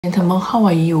Gentlemen, how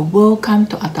are you? Welcome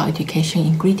to Adult Education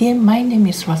Ingredient. My name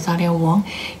is Rosalia Wong.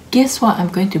 Guess what I'm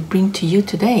going to bring to you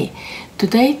today?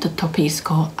 Today, the topic is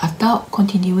called Adult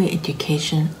Continuing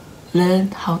Education. Learn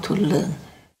how to learn.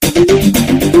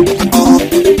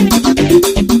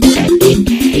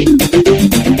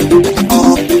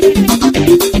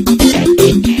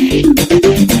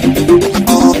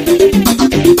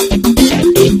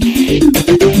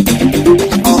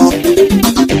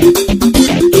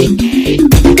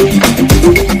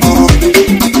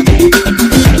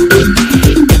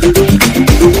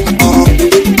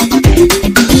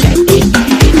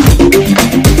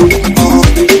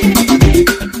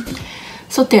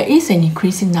 So there is an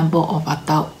increasing number of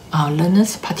adult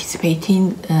learners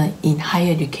participating in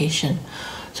higher education.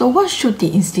 So what should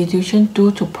the institution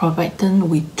do to provide them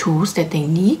with tools that they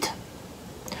need?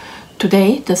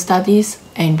 Today, the studies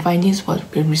and findings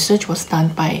the research was done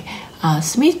by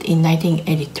Smith in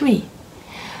 1983.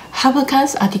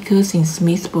 Harvard's articles in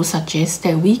Smith's book suggest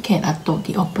that we can adopt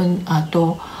the open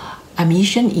door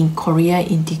admission in Korea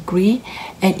in degree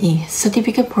and in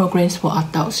certificate programs for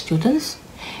adult students.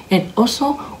 And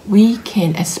also, we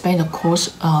can expand the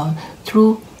course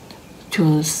through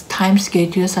to time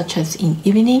schedules such as in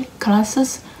evening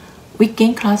classes,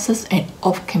 weekend classes, and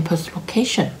off-campus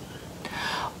location.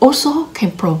 Also,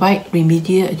 can provide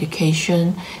remedial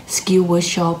education, skill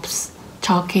workshops,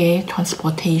 childcare,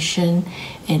 transportation,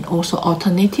 and also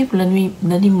alternative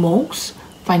learning modes,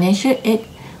 financial aid,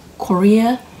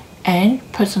 career, and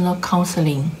personal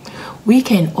counseling. We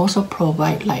can also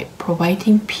provide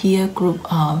providing peer group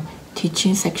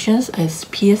teaching sections as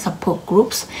peer support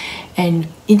groups and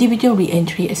individual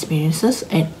re-entry experiences,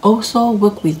 and also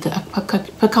work with the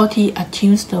faculty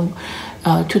attunes them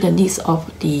to the needs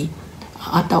of the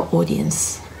adult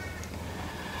audience.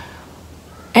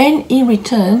 And in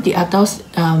return, the adults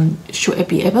should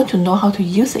be able to know how to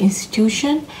use the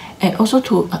institution, and also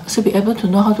to be able to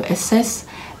know how to access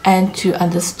and to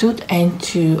understood and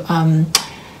to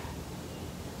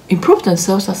improve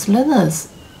themselves as learners.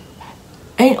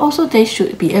 And also they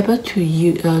should be able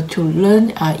to learn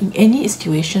in any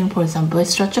situation, for example,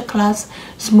 structured class,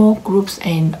 small groups,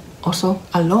 and also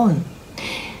alone.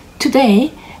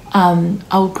 Today, I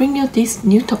will bring you these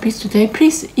new topics today.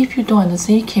 Please, if you don't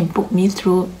understand, you can book me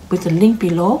through with the link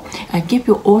below. I give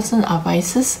you awesome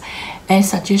advices and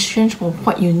suggestions for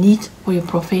what you need for your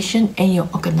profession and your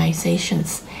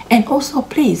organizations. And also,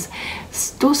 please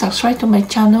do subscribe to my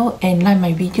channel and like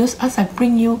my videos as I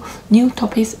bring you new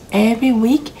topics every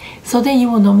week, so that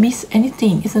you will not miss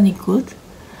anything. Isn't it good?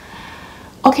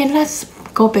 Okay, let's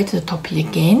go back to the topic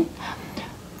again.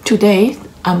 Today,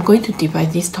 I'm going to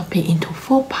divide this topic into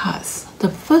 4 parts. The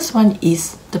first one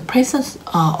is the presence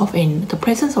of an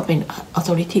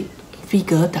authority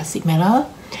figure. Does it matter?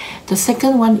 The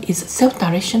second one is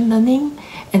self-direction learning,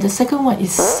 and the second one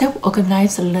is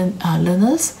self-organized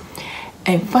learners,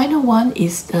 and final one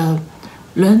is the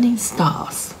learning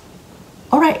styles.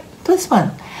 All right, first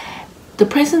one, the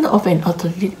presence of an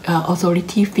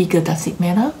authority figure. Does it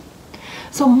matter?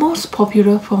 So most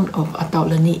popular form of adult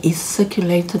learning is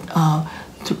circulated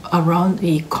around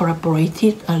the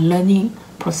collaborative learning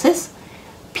process,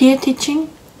 peer teaching,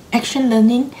 action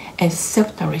learning, and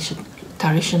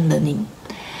self-direction learning.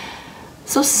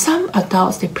 So some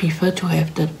adults, they prefer to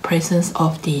have the presence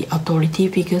of the authority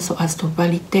figure so as to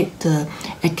validate the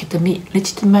academic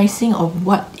legitimizing of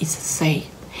what is said.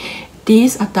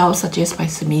 These adults, suggested by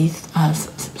Smith,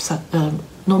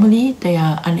 normally they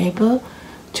are unable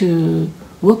to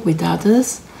work with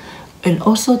others, and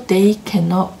also they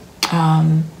cannot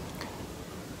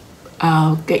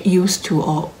get used to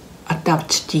or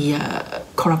adapt the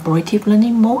collaborative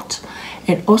learning mode,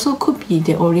 and also could be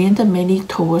they oriented mainly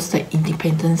towards the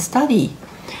independent study.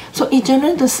 So in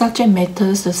general, the subject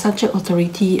matters, the subject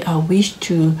authority wish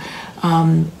to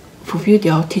fulfill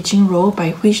their teaching role,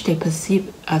 by which they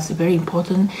perceive as very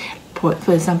important.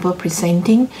 For example,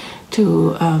 presenting,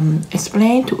 to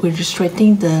explain, to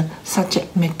illustrating the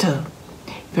subject matter,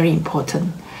 very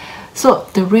important. So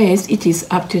the rest, it is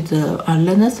up to the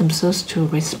learners themselves to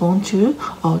respond to,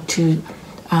 or to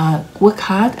work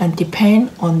hard and depend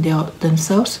on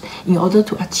themselves in order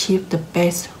to achieve the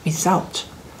best result.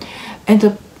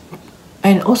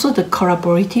 And also the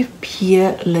collaborative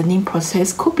peer learning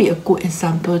process could be a good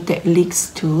example that leads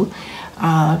to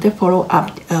the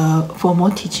follow-up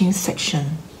formal teaching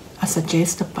section as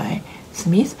suggested by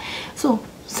Smith. So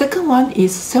second one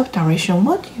is self-direction.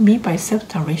 What do you mean by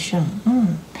self-direction?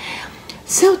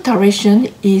 Self-direction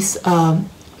is a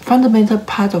fundamental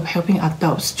part of helping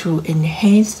adults to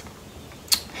enhance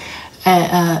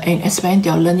and expand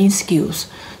their learning skills.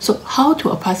 So how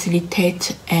to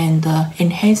facilitate and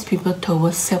enhance people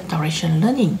towards self-direction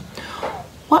learning?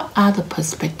 What are the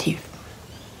perspectives?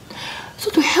 So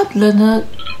to help learner,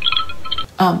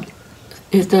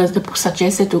 is the book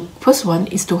suggested first one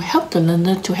is to help the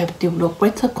learner to have develop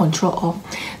greater control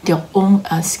of their own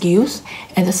skills,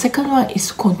 and the second one is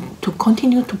to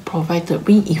continue to provide the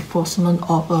reinforcement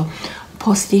of a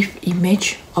positive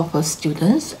image of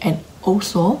students, and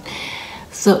also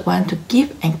third one to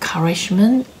give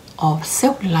encouragement of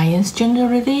self-reliance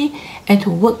generally, and to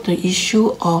work the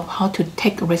issue of how to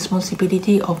take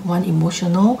responsibility of one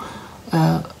emotional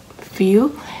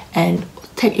feel and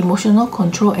take emotional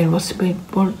control and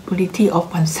responsibility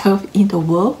of oneself in the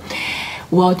world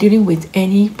while dealing with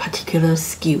any particular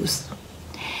skills.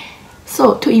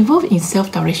 So to involve in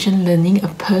self-direction learning, a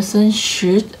person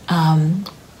should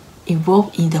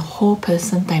involve in the whole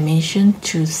person dimension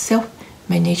to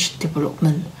self-managed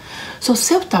development. So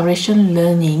self-direction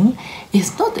learning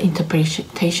is not the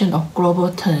interpretation of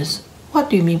global terms. What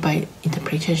do you mean by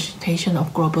interpretation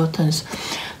of global terms?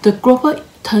 The global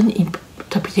term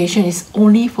interpretation is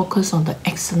only focused on the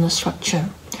external structure,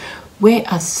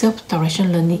 whereas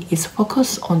self-direction learning is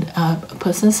focused on a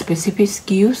person's specific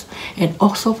skills and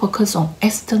also focused on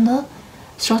external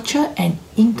structure and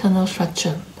internal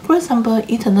structure. For example,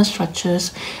 internal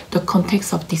structures, the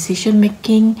context of decision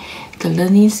making, the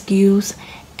learning skills,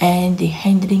 and the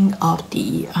handling of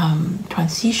the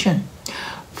transition.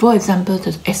 For example,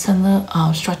 the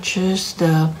external structures,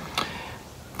 the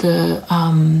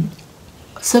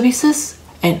services,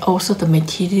 and also the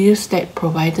materials that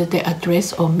provided that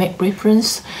address or make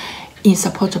reference in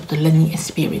support of the learning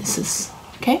experiences.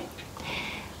 Okay.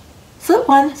 Third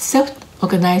one,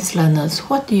 self-organized learners.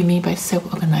 What do you mean by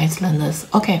self-organized learners?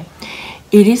 Okay,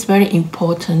 it is very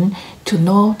important to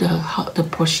know the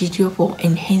procedure for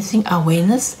enhancing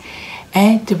awareness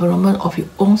and development of your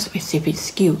own specific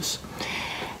skills.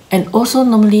 And also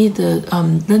normally the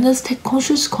learners take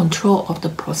conscious control of the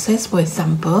process. For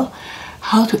example,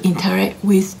 how to interact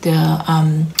with the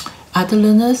other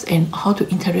learners and how to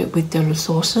interact with the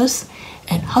resources,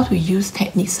 and how to use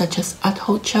techniques such as ad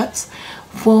hoc chats,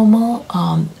 formal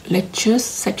lectures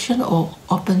section, or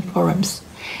open forums,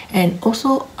 and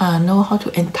also know how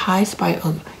to entice by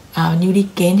newly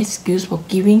gained skills for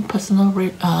giving personal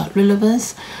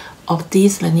relevance of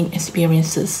these learning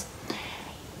experiences.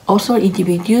 Also,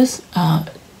 individuals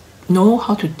know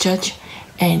how to judge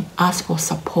and ask for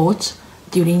support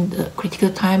during the critical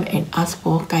time and ask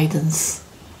for guidance.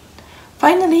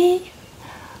 Finally,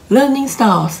 learning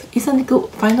styles. Isn't it good?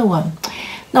 Final one.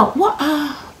 Now, what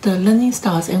are the learning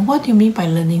styles and what do you mean by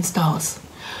learning styles?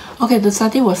 Okay, the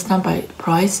study was done by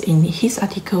Price in his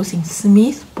articles in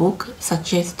Smith's book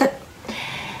suggested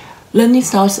learning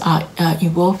styles are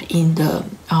involved in the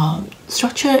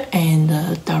structure and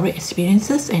direct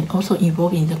experiences, and also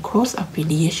involved in the cross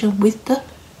affiliation with the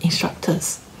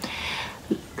instructors.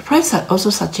 Price also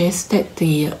suggests that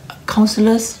the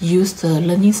counselors use the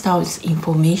learning styles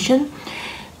information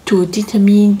to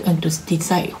determine and to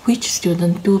decide which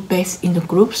students do best in the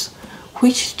groups,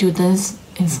 which students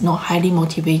is not highly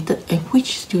motivated, and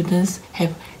which students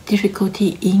have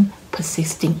difficulty in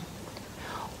persisting.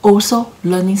 Also,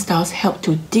 learning styles help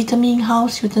to determine how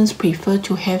students prefer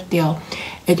to have their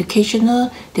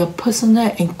educational, their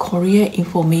personal and career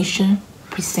information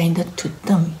presented to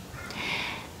them.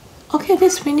 Okay,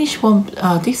 let's finish from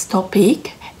this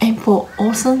topic. And for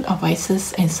awesome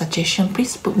advices and suggestions,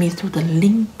 please put me through the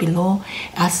link below,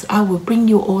 as I will bring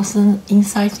you awesome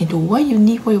insights into what you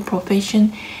need for your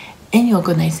profession and your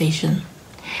organization.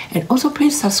 And also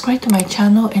please subscribe to my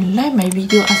channel and like my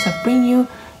video as I bring you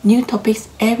new topics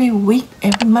every week,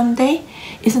 every Monday.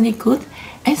 Isn't it good?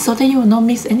 And so that you will not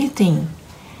miss anything.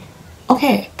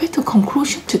 Okay, back to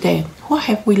conclusion today. What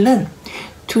have we learned?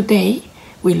 Today,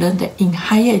 we learned that in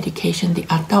higher education, the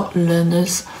adult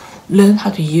learners learn how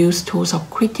to use tools of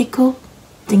critical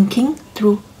thinking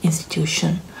through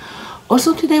institution.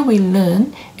 Also today we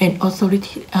learn an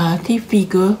authority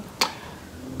figure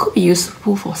could be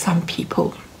useful for some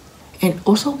people. And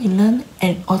also we learn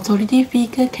an authority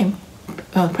figure can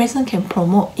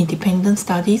promote independent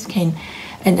studies,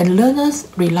 and the learners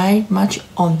rely much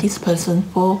on this person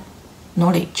for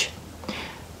knowledge.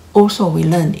 Also, we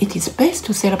learn it is best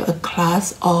to set up a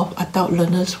class of adult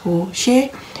learners who share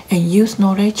and use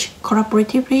knowledge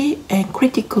collaboratively and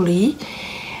critically,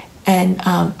 and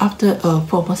after a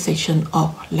formal session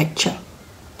of lecture.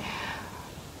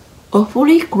 A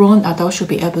fully grown adult should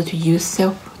be able to use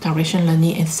self-direction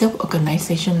learning and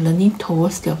self-organization learning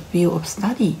towards their field of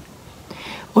study.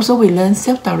 Also, we learn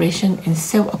self-direction and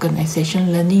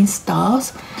self-organization learning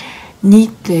styles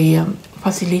need the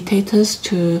facilitators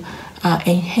to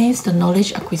enhance the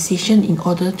knowledge acquisition in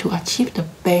order to achieve the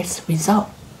best result.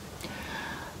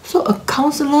 So a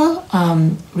counselor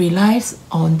relies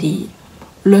on the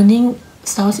learning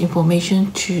styles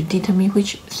information to determine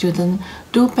which students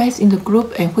do best in the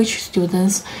group and which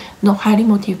students not highly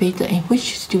motivated and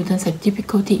which students have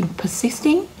difficulty in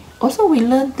persisting. Also, we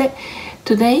learned that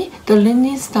today the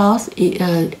learning styles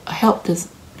help the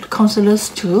counselors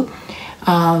to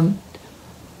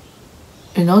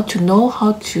to know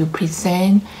how to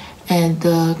present and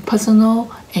the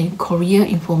personal and career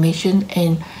information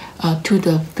and to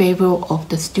the favor of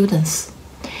the students.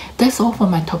 That's all for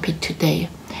my topic today.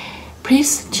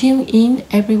 Please tune in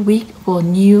every week for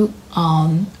new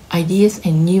ideas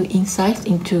and new insights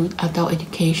into adult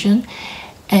education.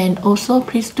 And also,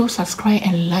 please do subscribe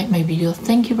and like my video.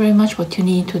 Thank you very much for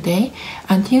tuning in today.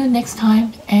 Until next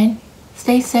time, and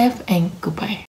stay safe and goodbye.